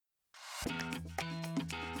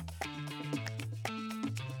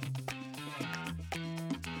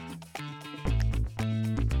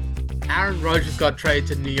Aaron Rodgers got traded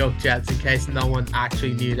to New York Jets, in case no one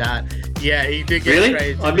actually knew that. Yeah, he did get Really?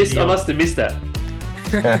 traded to I New York. must have missed that.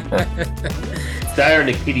 They're in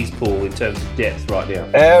the kiddies pool in terms of depth right now.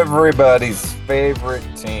 Everybody's favorite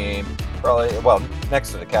team, probably, well,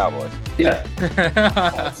 next to the Cowboys. Yeah.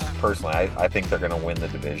 Personally, I think they're going to win the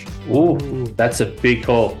division. Ooh, that's a big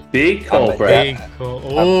call. Big call, Brad. Big call.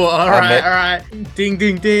 Oh, all right. Ding,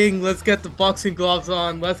 ding, ding. Let's get the boxing gloves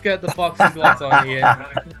on. Here.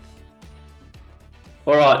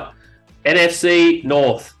 All right. NFC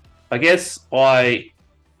North. I guess I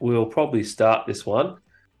will probably start this one.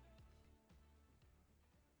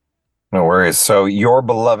 No worries. So your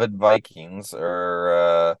beloved Vikings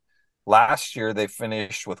are last year they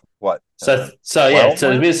finished with what? So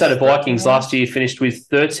the Minnesota Vikings last year finished with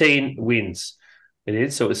 13 wins. It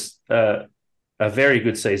is. So it was a very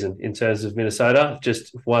good season in terms of Minnesota.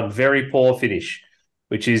 Just one very poor finish,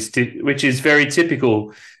 which is very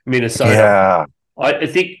typical Minnesota. Yeah. I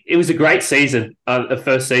think it was a great season, the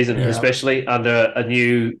first season, especially under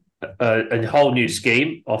a whole new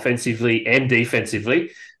scheme, offensively and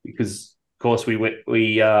defensively, because of course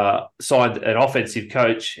we signed an offensive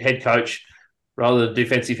head coach, rather than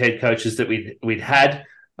defensive head coaches that we'd had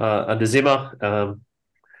under Zimmer.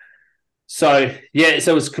 So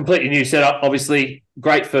it was a completely new setup. Obviously,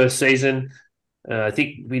 great first season. I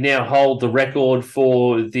think we now hold the record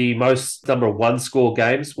for the most number of one-score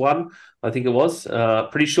games won. I think it was.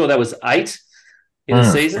 Pretty sure that was 8 in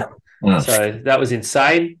the season. So that was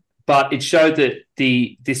insane. But it showed that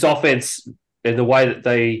this offense and the way that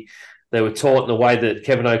they were taught and the way that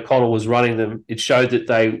Kevin O'Connell was running them, it showed that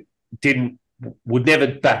they would never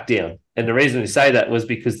back down. And the reason we say that was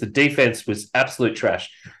because the defense was absolute trash.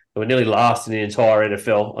 They were nearly last in the entire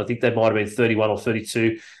NFL. I think they might have been 31 or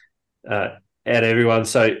 32 out of everyone.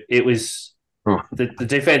 So it was the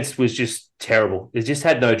defense was just terrible. It just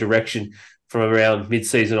had no direction from around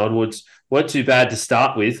mid-season onwards. Weren't too bad to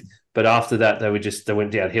start with, but after that they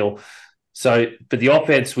went downhill. So, but the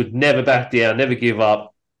offense would never back down, never give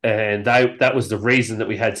up, and that was the reason that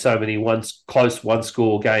we had so many close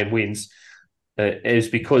one-score game wins. It was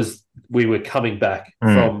because we were coming back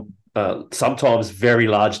from sometimes very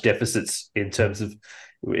large deficits in terms of,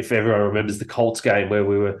 if everyone remembers the Colts game where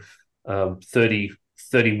we were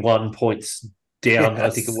 31 points down, I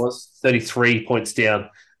think it was 33 points down.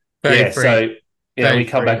 We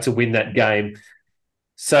come back to win that game.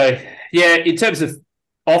 So in terms of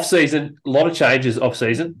off-season, a lot of changes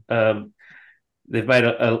off-season. They've made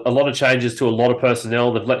a lot of changes to a lot of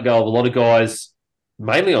personnel. They've let go of a lot of guys,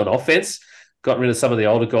 mainly on offense, gotten rid of some of the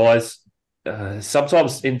older guys.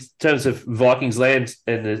 Sometimes in terms of Vikings land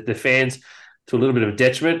and the fans, to a little bit of a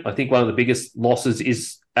detriment. I think one of the biggest losses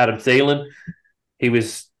is Adam Thielen. He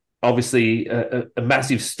was obviously a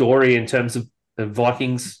massive story in terms of the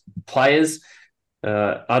Vikings players.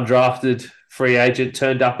 Undrafted free agent,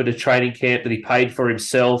 turned up at a training camp that he paid for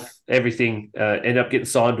himself, everything, ended up getting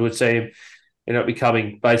signed to a team, ended up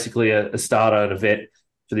becoming basically a starter and a vet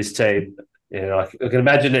for this team. I can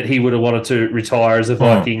imagine that he would have wanted to retire as a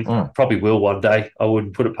Viking. Probably will one day. I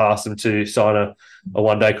wouldn't put it past him to sign a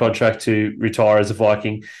one-day contract to retire as a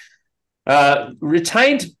Viking.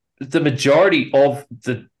 Retained the majority of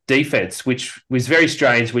the defense, which was very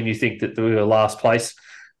strange when you think that we were last place.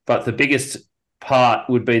 But the biggest part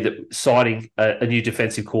would be that signing a new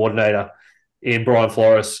defensive coordinator in Brian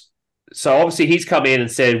Flores. So obviously he's come in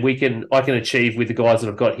and said, I can achieve with the guys that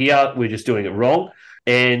I've got here. We're just doing it wrong.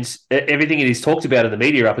 And everything that he's talked about in the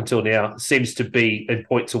media up until now seems to be and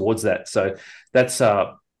point towards that. So that's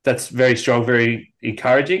very strong, very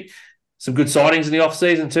encouraging. Some good signings in the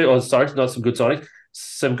offseason too. Not some good signings.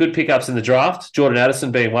 Some good pickups in the draft. Jordan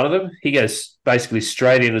Addison being one of them. He goes basically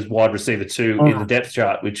straight in as wide receiver 2 in the depth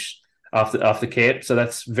chart, which after camp. So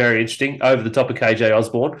that's very interesting. Over the top of KJ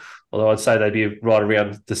Osborne, although I'd say they'd be right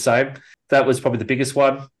around the same. That was probably the biggest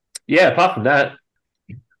one. Yeah, apart from that.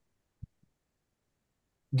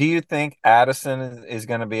 Do you think Addison is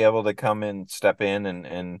going to be able to come in, step in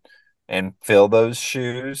and fill those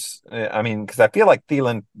shoes? I mean, because I feel like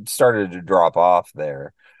Thielen started to drop off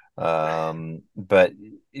there. But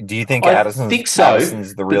do you think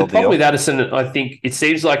Addison's the real deal? The problem with Addison, I think it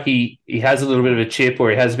seems like he has a little bit of a chip or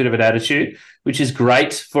he has a bit of an attitude, which is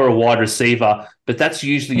great for a wide receiver, but that's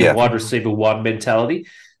usually a wide receiver 1 mentality.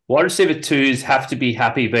 Wide receiver 2s have to be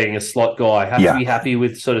happy being a slot guy, have to be happy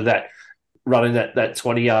with sort of that running that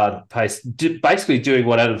 20-yard pace, basically doing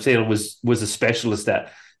what Adam Thielen was a specialist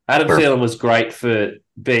at. Adam Thielen was great for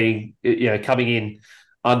being, coming in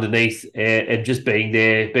underneath and just being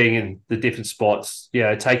there, being in the different spots,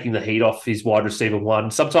 taking the heat off his wide receiver 1,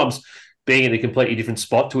 sometimes being in a completely different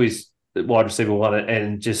spot to his wide receiver 1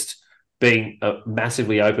 and just being a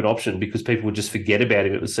massively open option because people would just forget about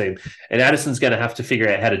him, it would seem. And Addison's going to have to figure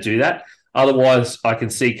out how to do that. Otherwise, I can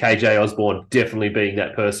see KJ Osborne definitely being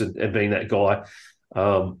that person and being that guy.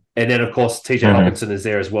 And then, of course, TJ Hawkinson is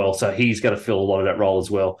there as well. So he's going to fill a lot of that role as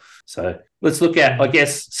well. So let's look at, I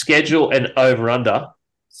guess, schedule and over-under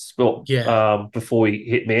before we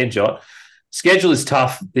hit Manjot. Schedule is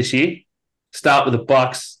tough this year. Start with the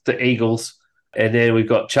Bucks, the Eagles, and then we've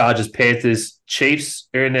got Chargers, Panthers, Chiefs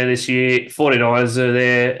are in there this year. 49ers are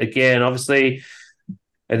there again, obviously.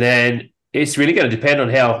 And then it's really going to depend on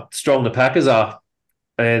how strong the Packers are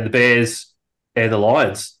and the Bears and the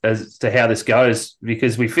Lions as to how this goes,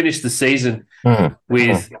 because we finished the season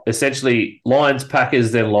with essentially Lions,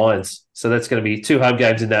 Packers, then Lions. So that's going to be 2 home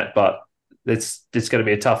games in that, but it's going to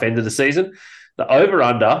be a tough end of the season. The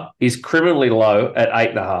over-under is criminally low at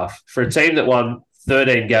 8.5. For a team that won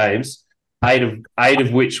 13 games, eight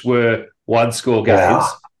of which were one-score games.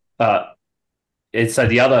 And so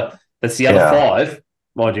that's the other 5,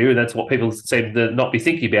 mind you, and that's what people seem to not be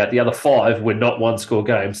thinking about. The other 5 were not one-score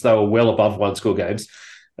games. They were well above one-score games.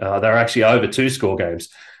 They were actually over 2-score games.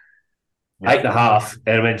 8.5,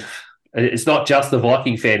 and I mean, it's not just the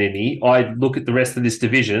Viking fan in me. I look at the rest of this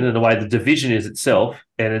division and the way the division is itself,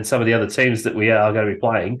 and then some of the other teams that we are going to be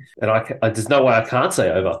playing, and there's no way I can't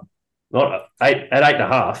say over. Not at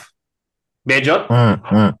 8.5.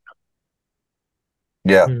 Manjot?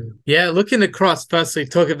 Yeah, looking across, firstly,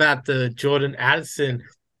 talk about the Jordan Addison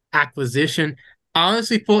acquisition. I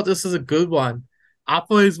honestly thought this was a good one. I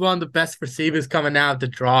thought he was one of the best receivers coming out of the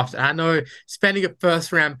draft. I know spending a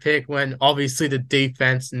first-round pick when obviously the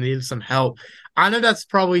defense needed some help. I know that's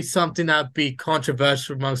probably something that would be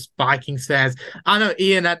controversial amongst Vikings fans. I know,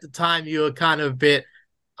 Ian, at the time you were kind of a bit,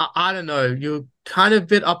 I don't know, you were kind of a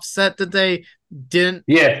bit upset that they didn't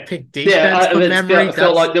pick defense from memory. I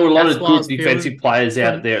felt like there were a lot of good defensive players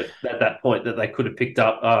out there at that point that they could have picked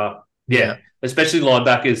up. Especially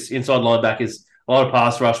linebackers, inside linebackers. A lot of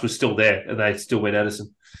pass rush was still there, and they still went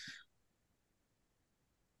Addison.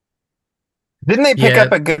 Didn't they pick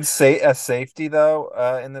up a good safety,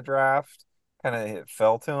 though, in the draft? Kind of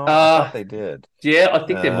fell to them? I thought they did. Yeah, I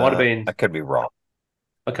think there might have been. I could be wrong.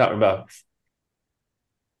 I can't remember.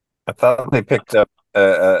 I thought they picked up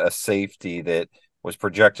a safety that was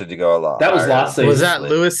projected to go a lot. That was last season. Was that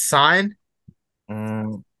Lewis Sign?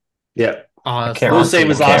 Yeah. Lewis Sign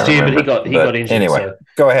was last year, but he got injured. Anyway,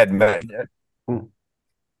 go ahead, Matt.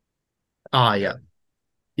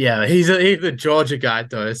 Yeah, he's a Georgia guy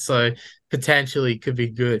though, so potentially could be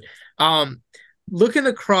good. Looking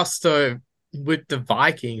across though with the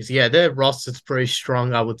Vikings, their roster's pretty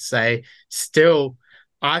strong, I would say. Still,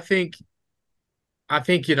 I think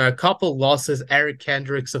a couple losses. Eric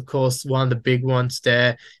Kendricks, of course, one of the big ones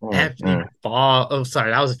there. Anthony Barr. Oh,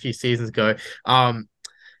 sorry, that was a few seasons ago.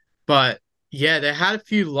 But yeah, they had a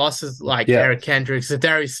few losses like Eric Kendricks.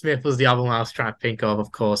 Darius Smith was the other one I was trying to think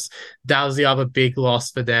of course. That was the other big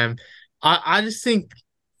loss for them. I just think,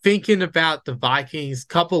 thinking about the Vikings,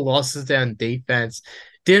 couple losses there on defense,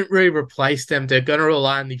 didn't really replace them. They're going to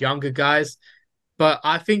rely on the younger guys. But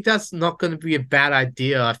I think that's not going to be a bad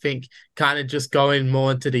idea. I think kind of just going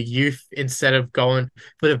more into the youth instead of going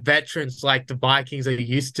for the veterans like the Vikings are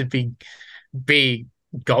used to be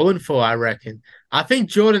going for, I reckon. I think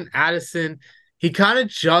Jordan Addison, he kind of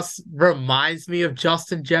just reminds me of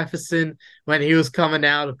Justin Jefferson when he was coming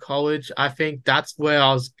out of college. I think that's where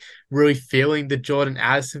I was really feeling the Jordan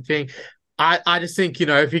Addison thing. I just think,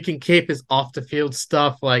 if he can keep his off-the-field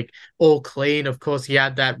stuff, like, all clean. Of course, he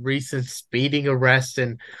had that recent speeding arrest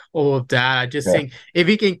and all of that. I just think if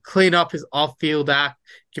he can clean up his off-field act,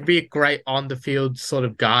 he can be a great on-the-field sort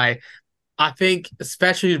of guy. I think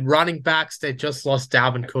especially running backs, they just lost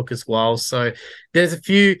Dalvin Cook as well. So there's a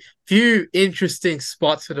few interesting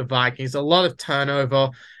spots for the Vikings, a lot of turnover.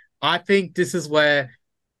 I think this is where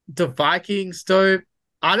the Vikings, though,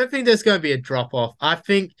 I don't think there's going to be a drop-off. I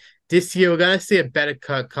think this year we're going to see a better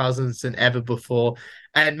Kirk Cousins than ever before.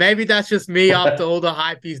 And maybe that's just me after all the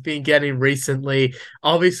hype he's been getting recently.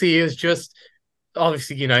 Obviously, he was just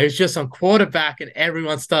on quarterback and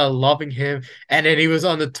everyone started loving him. And then he was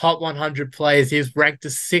on the top 100 players. He was ranked the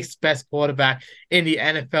 6th best quarterback in the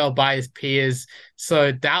NFL by his peers.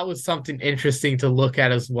 So that was something interesting to look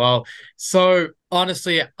at as well. So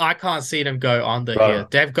honestly, I can't see them go under here.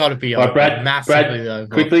 They've got to be over, massively over.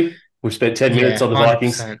 Quickly, we've spent 10 minutes on the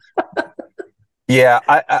 100%.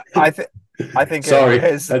 Vikings. I think sorry,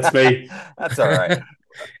 that's me. That's all right.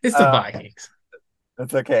 It's the Vikings.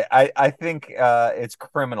 That's okay. I think it's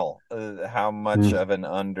criminal how much of an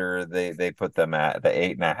under they put them at, the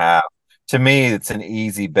 8.5. To me, it's an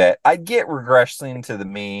easy bet. I get regressing to the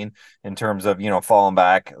mean in terms of, falling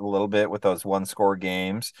back a little bit with those one score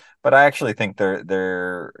games, but I actually think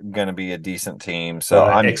they're going to be a decent team. So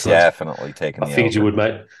I'm Excellent. definitely taking I the figured you over. would,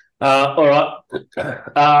 mate. All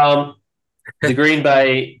right. The Green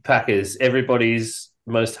Bay Packers, everybody's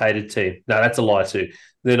most hated team. No, that's a lie too.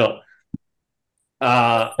 They're not.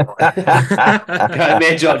 Man,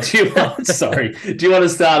 John, do you want to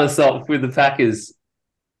start us off with the Packers?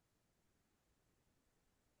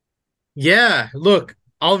 Yeah, look,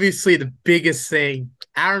 obviously the biggest thing,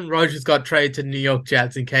 Aaron Rodgers got traded to New York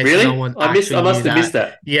Jets in case no Really? one I actually must knew have missed that.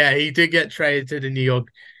 that. Yeah, he did get traded to the New York.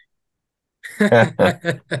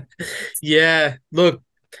 Yeah, look,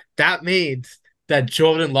 that means that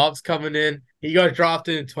Jordan Love's coming in. He got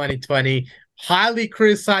drafted in 2020. Highly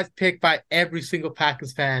criticized pick by every single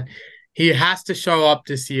Packers fan. He has to show up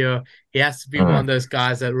this year. He has to be one of those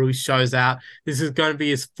guys that really shows out. This is going to be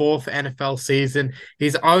his fourth NFL season.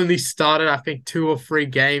 He's only started, I think, 2 or 3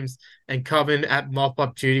 games and coming at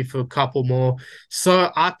mop-up duty for a couple more.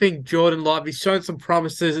 So I think Jordan Love, he's shown some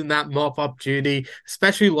promises in that mop-up duty,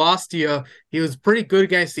 especially last year. He was pretty good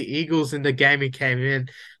against the Eagles in the game he came in.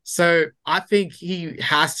 So I think he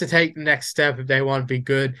has to take the next step if they want to be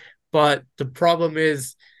good. But the problem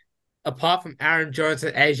is, apart from Aaron Jones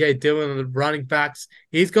and AJ Dillon and the running backs,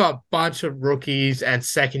 he's got a bunch of rookies and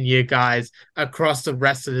second year guys across the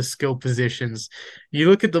rest of the skill positions. You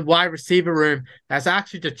look at the wide receiver room, that's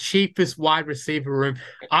actually the cheapest wide receiver room.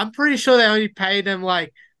 I'm pretty sure they only paid them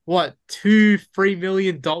like what, $2-3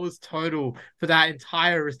 million total for that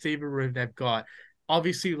entire receiver room they've got.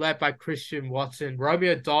 Obviously led by Christian Watson,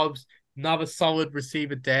 Romeo Dobbs, another solid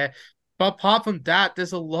receiver there. But apart from that,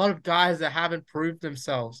 there's a lot of guys that haven't proved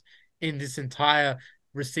themselves in this entire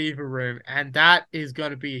receiver room. And that is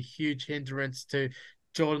going to be a huge hindrance to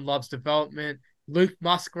Jordan Love's development. Luke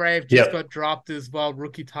Musgrave just got drafted as well,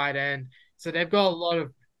 rookie tight end. So they've got a lot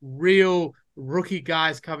of real rookie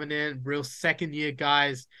guys coming in, real second year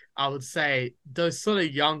guys. I would say those sort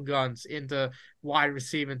of young guns in the wide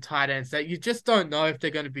receiver and tight ends that you just don't know if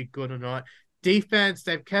they're going to be good or not. Defense,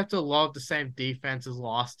 they've kept a lot of the same defense as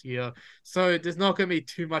last year. So there's not going to be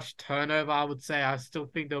too much turnover, I would say. I still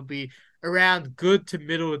think they'll be around good to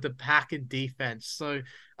middle of the pack in defense. So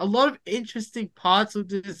a lot of interesting parts of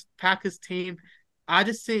this Packers team. I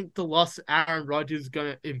just think the loss of Aaron Rodgers is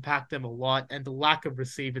going to impact them a lot, and the lack of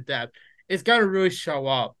receiver depth is going to really show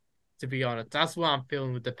up, to be honest. That's what I'm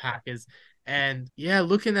feeling with the Packers. And yeah,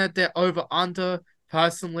 looking at their over-under,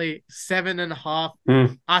 personally,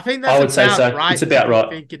 7.5. I think that's I would say so. right It's about right.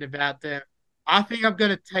 thinking about them. I think I'm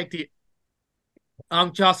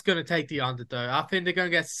just gonna take the under though. I think they're gonna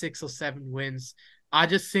get 6 or 7 wins. I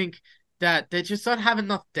just think that they just don't have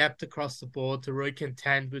enough depth across the board to really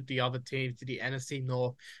contend with the other teams, to the NFC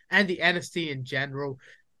North and the NFC in general.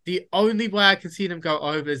 The only way I can see them go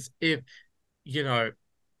over is if, you know,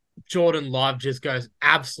 Jordan Love just goes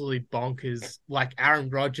absolutely bonkers like Aaron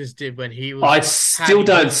Rodgers did when he was. I still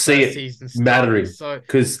don't see it mattering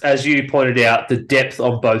because, as you pointed out, the depth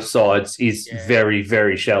on both sides is very,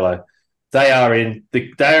 very shallow. They are in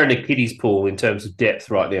the kiddies pool in terms of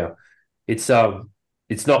depth right now. It's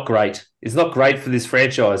not great. It's not great for this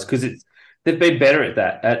franchise because they've been better at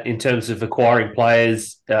that in terms of acquiring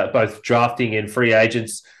players, both drafting and free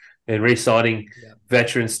agents, and re-signing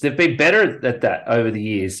veterans. They've been better at that over the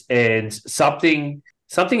years, and something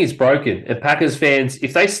is broken. And Packers fans,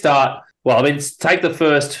 if they start, take the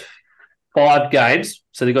first 5 games.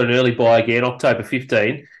 So they've got an early bye again, October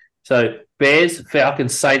 15. So Bears,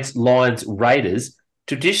 Falcons, Saints, Lions, Raiders.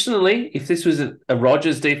 Traditionally, if this was a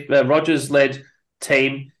Rodgers-led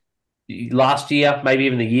team last year, maybe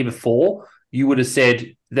even the year before, you would have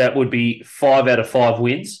said that would be 5 out of 5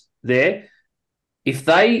 wins there. If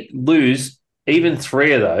they lose even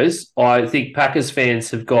 3 of those, I think Packers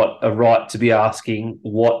fans have got a right to be asking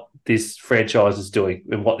what this franchise is doing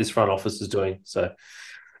and what this front office is doing. So,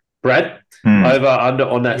 Brad, over under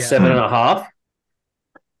on that 7.5.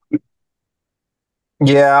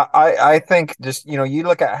 Yeah, I think just, you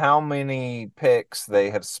look at how many picks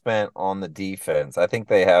they have spent on the defense. I think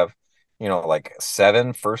they have, like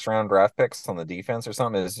 7 first-round draft picks on the defense or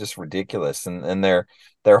something. It's just ridiculous. And their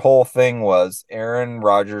whole thing was Aaron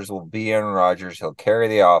Rodgers will be Aaron Rodgers. He'll carry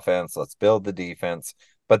the offense. Let's build the defense.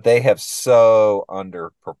 But they have so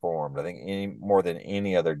underperformed. I think more than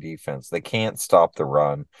any other defense. They can't stop the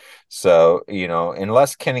run. So,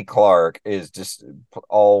 unless Kenny Clark is just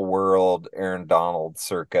all-world Aaron Donald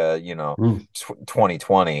circa,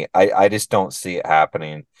 2020, I just don't see it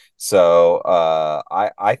happening. So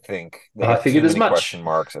I think they have figured too as many much question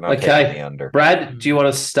marks, and I'm taking the under. Brad, do you want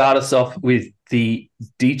to start us off with the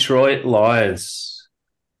Detroit Lions.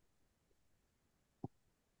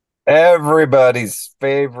 Everybody's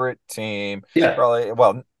favorite team. Yeah. Probably,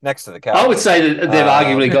 well, next to the Cowboys. I would say that they've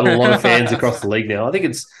arguably got a lot of fans across the league now. I think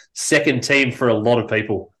it's second team for a lot of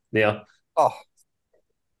people now. Oh,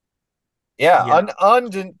 yeah.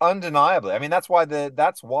 Undeniably. I mean, that's why the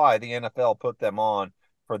NFL put them on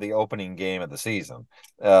for the opening game of the season.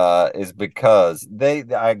 Is because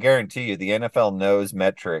I guarantee you the NFL knows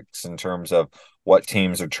metrics in terms of what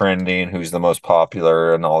teams are trending, who's the most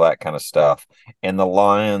popular, and all that kind of stuff. And the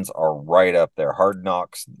Lions are right up there. Hard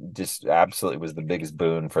Knocks just absolutely was the biggest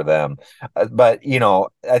boon for them. But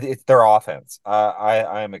it's their offense.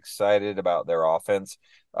 I am excited about their offense.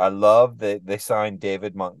 I love that they signed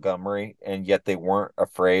David Montgomery, and yet they weren't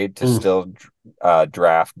afraid to still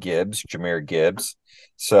draft Jahmyr Gibbs.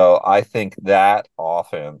 So I think that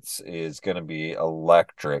offense is going to be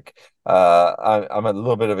electric. I'm a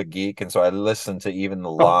little bit of a geek, and so I listen to even the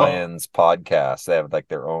Lions podcast. They have like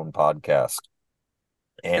their own podcast,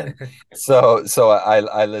 and so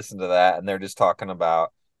I listen to that, and they're just talking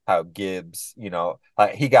about how Gibbs,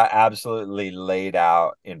 he got absolutely laid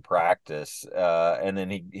out in practice, and then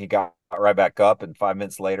he got right back up, and 5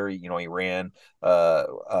 minutes later, he ran,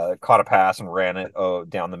 caught a pass and ran it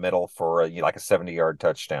down the middle for like a 70-yard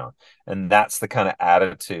touchdown, and that's the kind of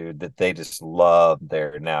attitude that they just love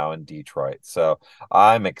there now in Detroit. So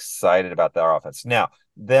I'm excited about their offense. Now,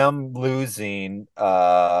 them losing,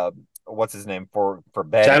 what's his name for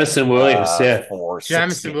betting, Jameson Williams,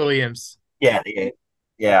 Jameson Williams. Yeah,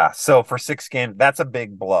 yeah. So for 6 games, that's a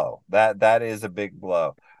big blow. That is a big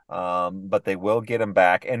blow. But they will get him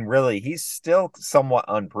back, and really, he's still somewhat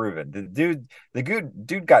unproven. The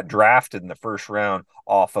dude got drafted in the first round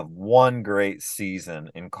off of one great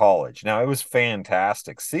season in college. Now it was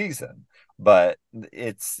fantastic season, but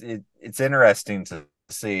it's interesting to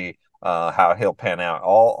see how he'll pan out.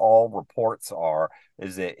 All reports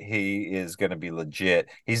is that he is going to be legit.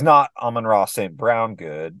 He's not Amon-Ra St. Brown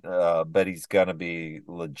good, but he's going to be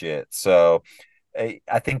legit. So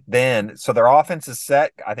I think so their offense is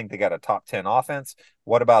set. I think they got a top 10 offense.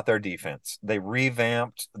 What about their defense? They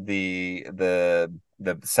revamped the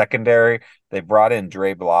secondary. They brought in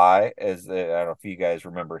Dre Bly I don't know if you guys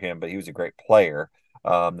remember him, but he was a great player.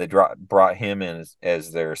 They brought him in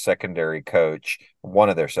as their secondary coach, one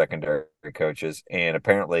of their secondary coaches, and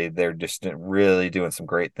apparently they're just really doing some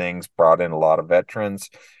great things, brought in a lot of veterans.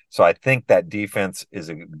 So I think that defense is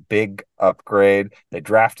a big upgrade. They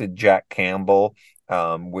drafted Jack Campbell,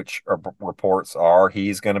 which reports are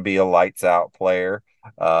he's going to be a lights out player.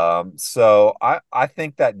 So I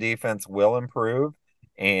think that defense will improve.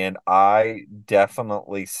 And I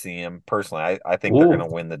definitely see him personally. I think they're going to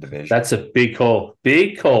win the division. That's a big call.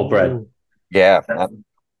 Big call, Brad. Ooh. Yeah.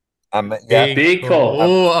 Big call.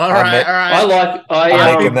 Oh, all right.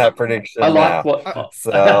 I'm making that prediction. I like now. what.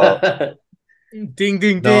 So ding,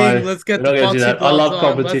 ding, ding. Let's get the boxing gloves I love on.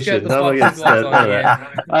 competition. No,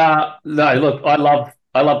 look,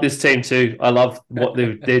 I love this team too. I love what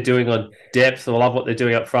they're doing on depth. I love what they're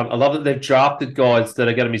doing up front. I love that they've drafted guys that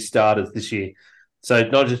are going to be starters this year. So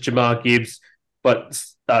not just Jahmyr Gibbs, but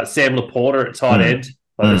Sam Laporta at tight end.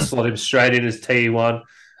 They slot him straight in as T1.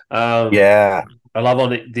 Yeah. I love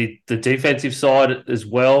on the defensive side as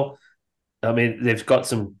well. I mean, they've got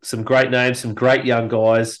some great names, some great young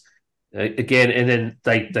guys. Again, and then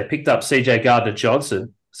they picked up CJ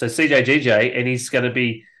Gardner-Johnson. So CJ GJ, and he's going to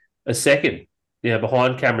be a second,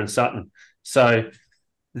 behind Cameron Sutton. So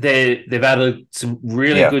they've added some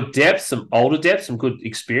really good depth, some older depth, some good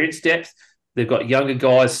experience depth. They've got younger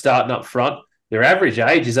guys starting up front. Their average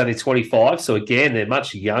age is only 25. So again, they're a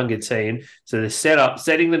much younger team. So they're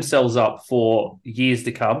setting themselves up for years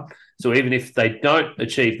to come. So even if they don't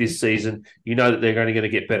achieve this season, you know that they're only going to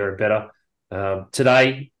get better and better.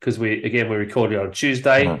 Today, because we recorded on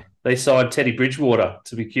Tuesday, they signed Teddy Bridgewater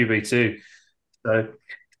to be QB2. So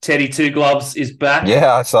Teddy Two Gloves is back.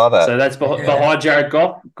 Yeah, I saw that. So that's behind Jared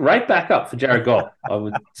Goff. Great backup for Jared Goff, I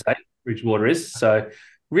would say. Bridgewater is. So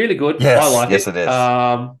really good. Yes, I like it. Yes, it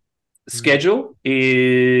is. Schedule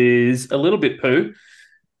is a little bit poo.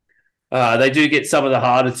 They do get some of the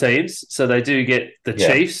harder teams. So they do get the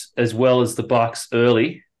Chiefs as well as the Bucks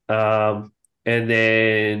early. And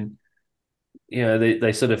then,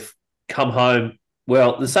 they sort of come home.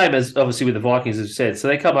 Well, the same as obviously with the Vikings, as you said. So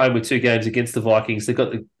they come home with 2 games against the Vikings. They've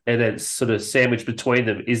got and then sort of sandwiched between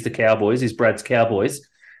them is the Cowboys, is Brad's Cowboys.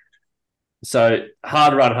 So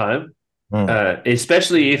hard run home,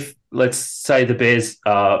 especially if, let's say, the Bears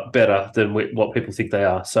are better than what people think they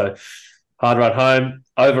are. So hard run home.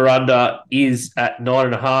 Over-under is at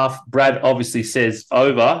 9.5. Brad obviously says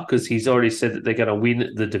over because he's already said that they're going to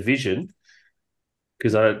win the division.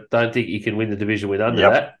 because I don't think you can win the division with under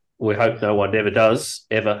Yep. that. We hope no one ever does,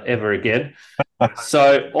 ever again.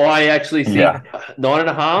 So I actually Yeah. think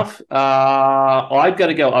 9.5. I'm going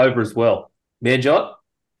to go over as well. Manjot,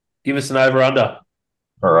 give us an over under.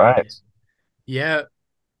 All right. Yeah,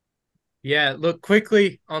 yeah. Look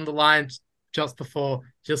quickly on the lines just before.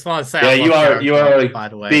 Just want to say I Yeah, love Jared you Goff. are a By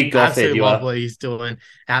the way, big golf head. absolutely You love are. what he's doing.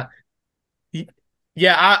 Uh,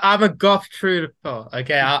 yeah, I'm a Goff truther.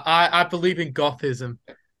 Okay, I believe in Gothism,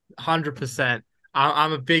 100%.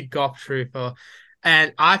 I'm a big Goff truther.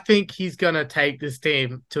 And I think he's going to take this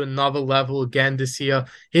team to another level again this year.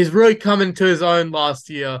 He's really coming to his own last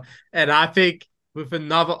year. And I think with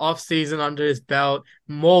another offseason under his belt,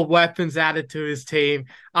 more weapons added to his team,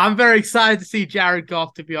 I'm very excited to see Jared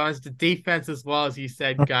Goff, to be honest. The defense, as well, as you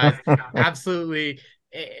said, guys, absolutely.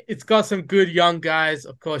 It's got some good young guys.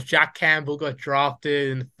 Of course, Jack Campbell got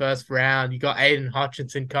drafted in the first round. You got Aiden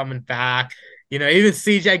Hutchinson coming back. Even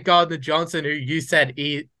CJ Gardner Johnson, who you said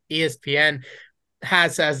ESPN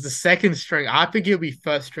has as the second string. I think he'll be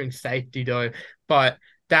first string safety though, but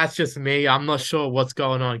that's just me. I'm not sure what's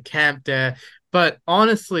going on in camp there. But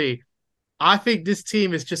honestly, I think this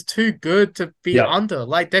team is just too good to be Yep. under.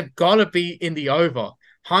 Like they've got to be in the over.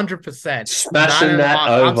 100%. Nine Smashing and a that half.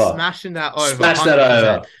 I'm over. smashing that over. Smash that 100%.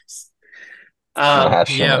 over. Um,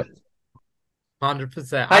 Smashing Yeah, it.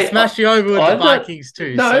 100%. I hey, smashed you over with the I'm not. Vikings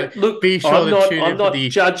too. So No, look, be sure to tune I'm in for not the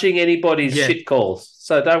judging anybody's yeah. shit calls.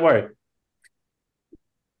 So don't worry.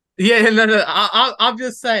 Yeah, no. I'm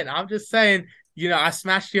just saying. I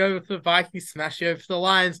smashed you over for the Vikings, smashed you over for the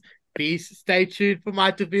Lions. Stay tuned for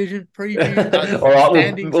my division preview, All right.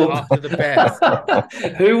 standings after the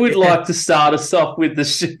Bears. Who would Yeah. like to start us off with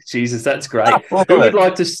the Jesus? That's great. Love Who would it.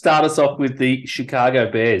 like to start us off with the Chicago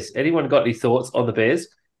Bears? Anyone got any thoughts on the Bears?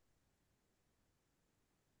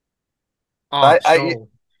 Oh, I sure.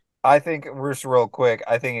 I think just real quick,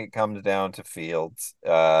 I think it comes down to Fields.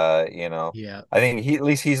 Yeah. I think at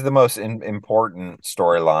least he's the most important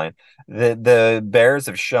storyline. The Bears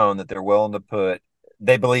have shown that they're willing to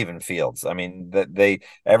they believe in Fields. I mean, that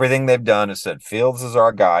everything they've done is said Fields is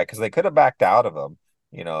our guy because they could have backed out of him,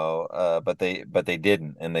 but they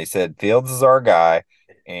didn't, and they said Fields is our guy,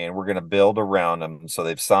 and we're going to build around him. So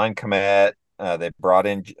they've signed Komet. They brought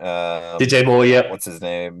in DJ Moore, yep. what's his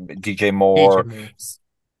name, DJ DJ Moore. Moore.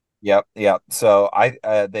 Yep, yep. So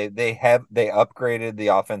they upgraded the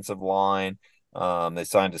offensive line. They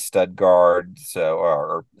signed a stud guard,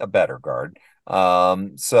 or a better guard.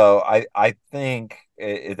 So I think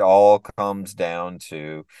it all comes down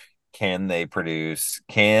to, can they produce?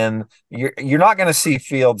 You're not going to see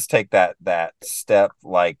Fields take that step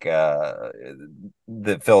like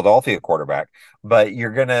the Philadelphia quarterback, but you're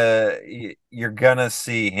gonna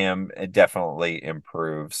see him definitely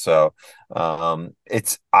improve. So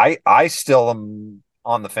I still am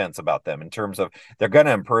on the fence about them in terms of they're going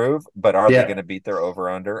to improve, but are they Yeah. going to beat their over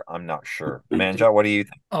under? I'm not sure. Manja, what do you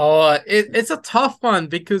think? Oh, it's a tough one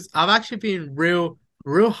because I've actually been real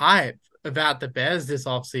hype about the Bears this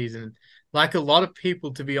offseason. Like a lot of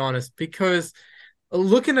people, to be honest, because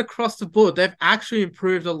looking across the board, they've actually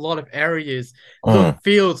improved a lot of areas. Mm. Look,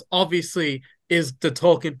 Fields obviously is the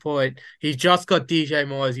talking point. He just got DJ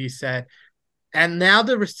Moore, as you said. And now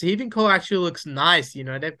the receiving core actually looks nice.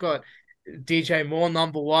 They've got DJ Moore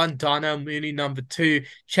number one, Darnell Mooney number two,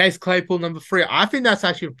 Chase Claypool number three. I think that's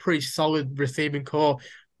actually a pretty solid receiving core.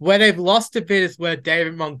 Where they've lost a bit is where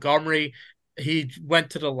David Montgomery, he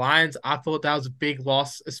went to the Lions. I thought that was a big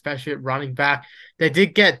loss, especially at running back. They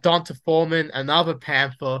did get Donta Foreman, another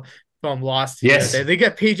Panther from last year. Yes. They did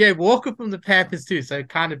get PJ Walker from the Panthers too, so it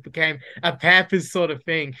kind of became a Panthers sort of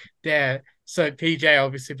thing there. So PJ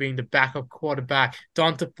obviously being the backup quarterback,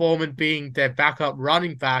 Donta Foreman being their backup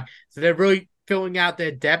running back. So they're really filling out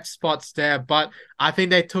their depth spots there. But I think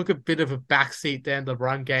they took a bit of a backseat there in the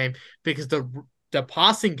run game because the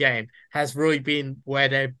passing game has really been where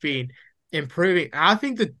they've been improving. I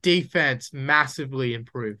think the defense massively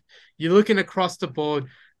improved. You're looking across the board,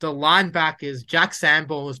 the linebackers, Jack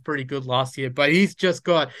Sanborn was pretty good last year, but he's just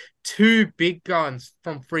got two big guns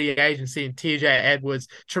from free agency and TJ Edwards,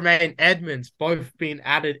 Tremaine Edmonds, both being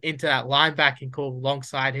added into that linebacking core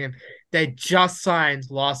alongside him. They just signed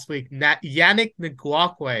last week Yannick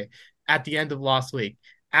Ngakoue at the end of last week.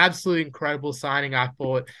 Absolutely incredible signing, I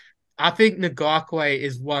thought. I think Ngakoue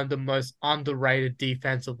is one of the most underrated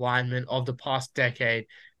defensive linemen of the past decade.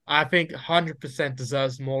 I think 100%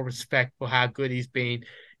 deserves more respect for how good he's been.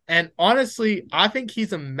 And honestly, I think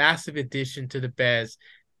he's a massive addition to the Bears.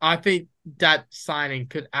 I think that signing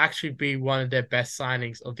could actually be one of their best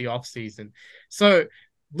signings of the offseason. So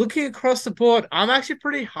looking across the board, I'm actually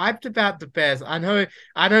pretty hyped about the Bears. I know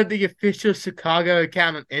the official Chicago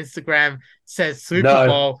account on Instagram says Super No,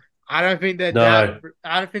 Bowl. no. I don't think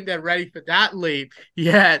they're ready for that leap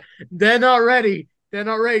yet. They're not ready. They're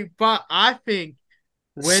not ready. But I think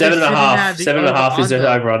where they're Seven and a sitting at half. the Seven and a over half is the under,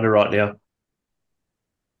 over under right now.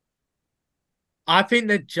 I think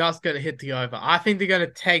they're just going to hit the over. I think they're going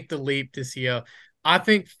to take the leap this year. I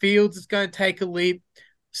think Fields is going to take a leap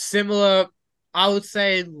similar, I would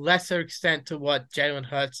say, lesser extent to what Jalen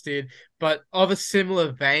Hurts did, but of a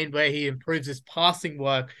similar vein where he improves his passing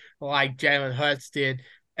work like Jalen Hurts did.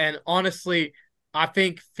 And honestly, I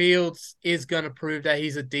think Fields is going to prove that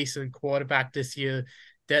he's a decent quarterback this year.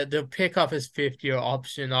 They'll pick up his fifth-year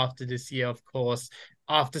option after this year, of course,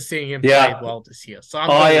 after seeing him play Yeah, well this year. So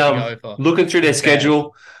I'm going I with the over looking through for their the Bears.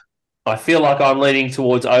 schedule. I feel like I'm leaning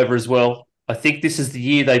towards over as well. I think this is the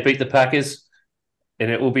year they beat the Packers,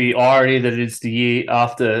 and it will be irony that it's the year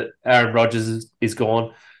after Aaron Rodgers is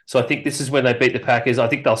gone. So I think this is when they beat the Packers. I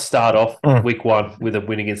think they'll start off week one with a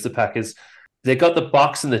win against the Packers. They've got the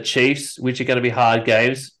Bucks and the Chiefs, which are going to be hard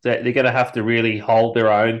games. They're going to have to really hold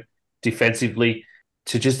their own defensively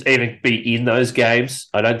to just even be in those games.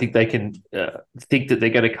 I don't think they can think that they're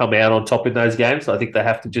going to come out on top in those games. I think they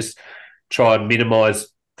have to just try and minimize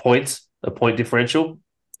points, a point differential,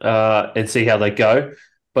 and see how they go.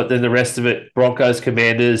 But then the rest of it, Broncos,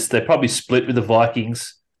 Commanders, they probably split with the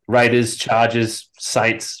Vikings, Raiders, Chargers,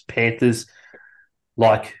 Saints, Panthers.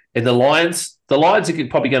 And the Lions are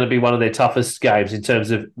probably going to be one of their toughest games in terms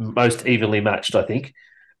of most evenly matched, I think.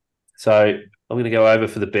 So I'm going to go over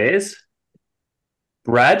for the Bears.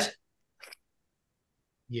 Brad?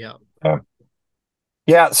 Yeah.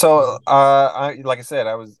 Yeah, so I like I said,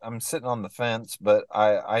 I'm sitting on the fence, but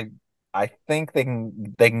I think they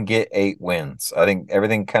can get 8 wins. I think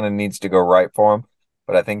everything kind of needs to go right for them,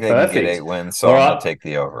 but I think they can get Perfect. 8 wins, so All I'm going to right. take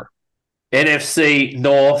the over. NFC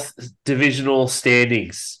North Divisional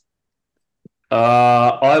standings.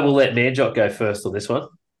 I will let Manjot go first on this one.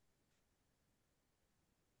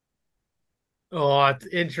 Oh, it's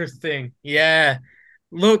interesting. Yeah.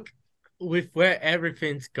 Look, with where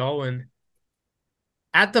everything's going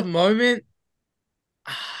at the moment,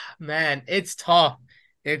 man, it's tough.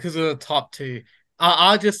 Yeah, because of the top two.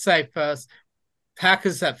 I'll just say first,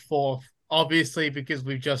 Packers at fourth, obviously, because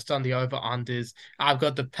we've just done the over unders. I've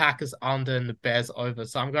got the Packers under and the Bears over.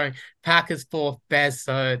 So I'm going Packers fourth, Bears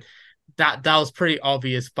third. That was pretty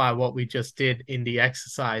obvious by what we just did in the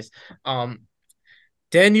exercise.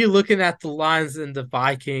 Then you're looking at the Lions and the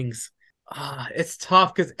Vikings. It's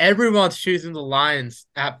tough because everyone's choosing the Lions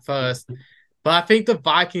at first. But I think the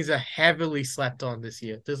Vikings are heavily slept on this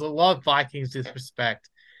year. There's a lot of Vikings disrespect.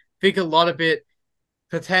 I think a lot of it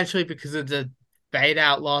potentially because of the fade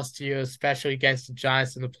out last year, especially against the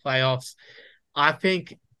Giants in the playoffs. I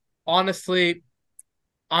think, honestly,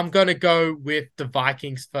 I'm going to go with the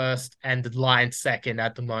Vikings first and the Lions second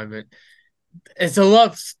at the moment. It's a lot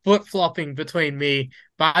of flip flopping between me,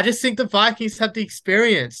 but I just think the Vikings have the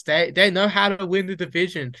experience. They know how to win the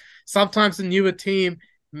division. Sometimes the newer team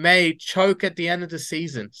may choke at the end of the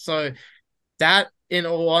season. So that, in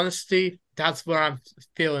all honesty, that's where I'm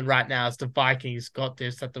feeling right now. Is the Vikings got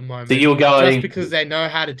this at the So moment you're just going because they know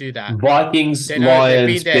how to do that. Vikings, They know they've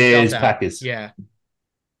Lions, been there, done Bears, that. Packers. Yeah,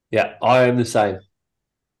 Yeah, I am the same.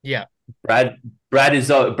 yeah, Brad Brad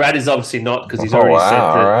is obviously not because he's Oh already said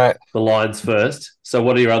wow, all right. the Lions first. So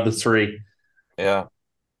what are your other three? Yeah.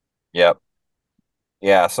 Yep.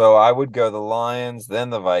 Yeah, so I would go the Lions, then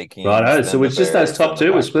the Vikings, Righto. then So the it's just those Bears, top then the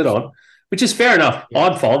two we're split Packers. on, which is fair enough. yeah,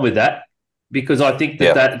 I'm fine with that because I think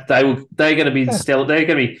Yeah. that they're going to be stellar. They're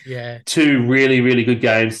going to be yeah. two really really good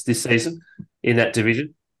games this season in that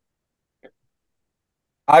division.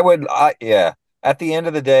 Yeah. At the end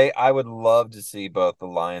of the day, I would love to see both the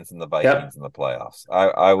Lions and the Yep. Vikings in the playoffs.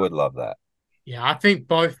 I would love that. Yeah, I think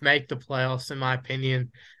both make the playoffs, in my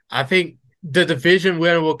opinion. I think the division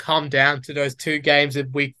winner will come down to those two games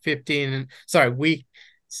in week 15 and week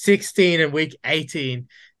 16 and week 18.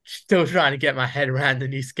 Still trying to get my head around the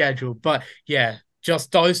new schedule. But yeah,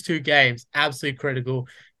 just those two games, absolutely critical.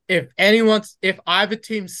 If either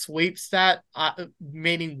team sweeps that,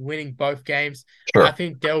 meaning winning both games, I Sure.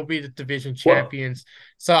 think they'll be the division Well, champions.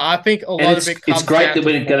 So I think a and lot of it it's comes great down that to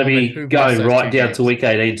we're going to form and be who wins going those right two down to games. week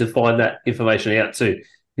 18 to find that information out too,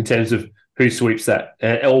 in terms of who sweeps that,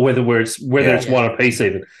 or whether Yeah. it's one apiece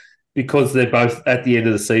even, because they're both at the end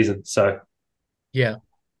of the season. So Yeah.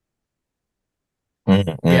 Yeah,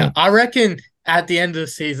 Mm-hmm. I reckon at the end of the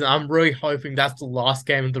season, I'm really hoping that's the last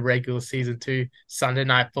game of the regular season too. Sunday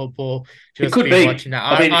night football. it Just could be be. watching that.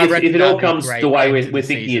 I mean, I if reckon it all that'd be a comes the great way end we're, to we're the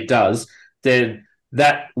thinking it season. does, then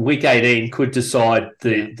that week 18 could decide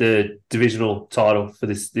the divisional title for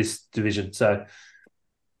this division. So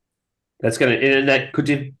that's going to, and that could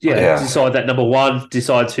decide that number one,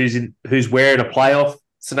 decides who's where in a playoff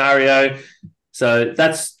scenario. So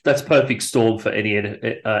that's perfect storm for any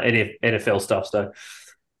NFL stuff. So,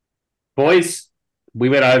 boys, we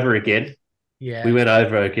went over again. Yeah, we went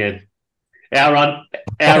over again. Our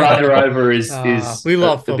over is we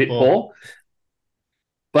love a bit poor,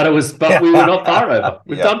 but we were not far over.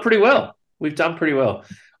 We've done pretty well.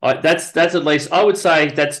 That's at least, I would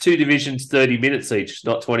say that's two divisions, 30 minutes each,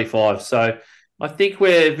 not 25. So I think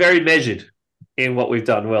we're very measured in what we've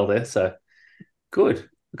done well there. So good.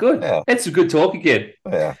 Yeah. It's a good talk again.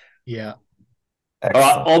 Yeah. Excellent. All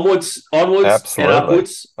right, onwards Absolutely. and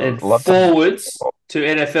upwards and forwards to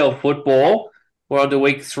NFL football. We're on to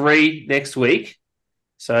week 3 next week.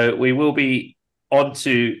 So we will be on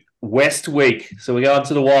to West week. So we go on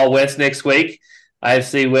to the Wild West next week.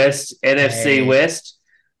 AFC West, NFC West.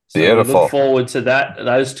 So Beautiful. we look forward to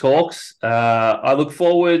those talks. I look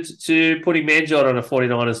forward to putting Manjot on a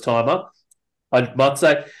 49ers timer.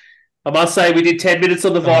 I must say we did 10 minutes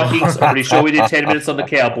on the Vikings. I'm pretty sure we did 10 minutes on the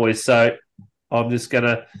Cowboys. So I'm just going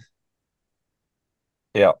to...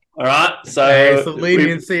 Yeah. All right. So some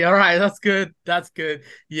leniency. All right. That's good.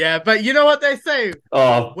 Yeah. But you know what they say?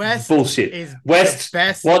 Oh, West bullshit. Is West.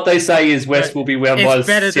 Best, what they say is West will be won by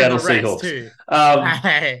the Seattle Seahawks. Too. All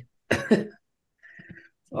right.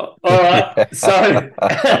 So,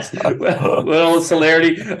 well, it's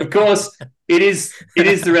hilarity. Of course, it is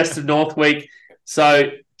the rest of North week.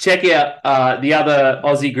 So check out the other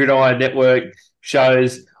Aussie Gridiron Network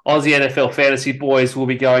shows. Aussie NFL Fantasy Boys will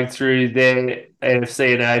be going through their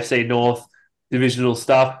NFC and AFC North divisional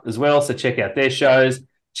stuff as well. So check out their shows.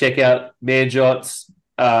 Check out Manjot's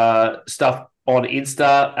stuff on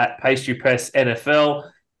Insta at Pastry Press NFL.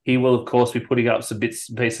 He will, of course, be putting up some bits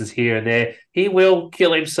and pieces here and there. He will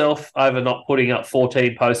kill himself over not putting up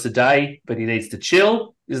 14 posts a day, but he needs to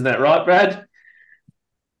chill. Isn't that right, Brad?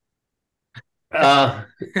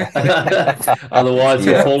 Otherwise,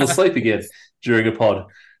 he'll fall asleep again during a pod.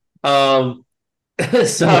 Marky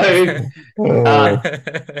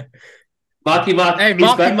Mark is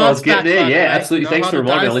back. I was getting there. Yeah, absolutely. Thanks for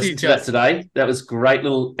reminding me. I listened to that today. That was a great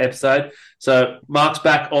little episode. So Mark's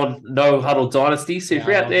back on No Huddle Dynasty. So if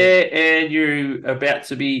you're out there and you're about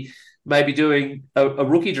to be maybe doing a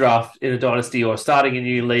rookie draft in a dynasty or starting a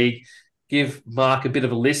new league, give Mark a bit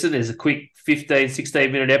of a listen. There's a quick 15,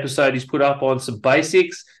 16-minute episode he's put up on some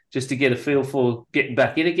basics just to get a feel for getting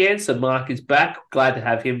back in again. So Mark is back. Glad to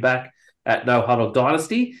have him back at No Huddle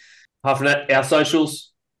Dynasty. Apart from that, our socials,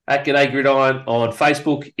 at G'day Gridiron on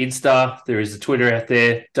Facebook, Insta. There is a Twitter out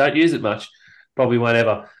there. Don't use it much. Probably won't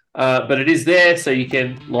ever. But it is there, so you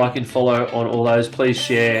can like and follow on all those. Please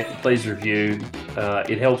share. Please review.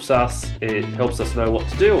 It helps us. It helps us know what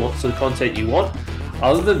to do and what sort of content you want.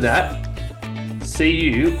 Other than that, see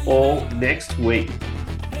you all next week.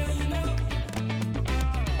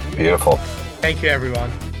 Beautiful. Thank you,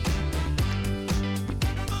 everyone.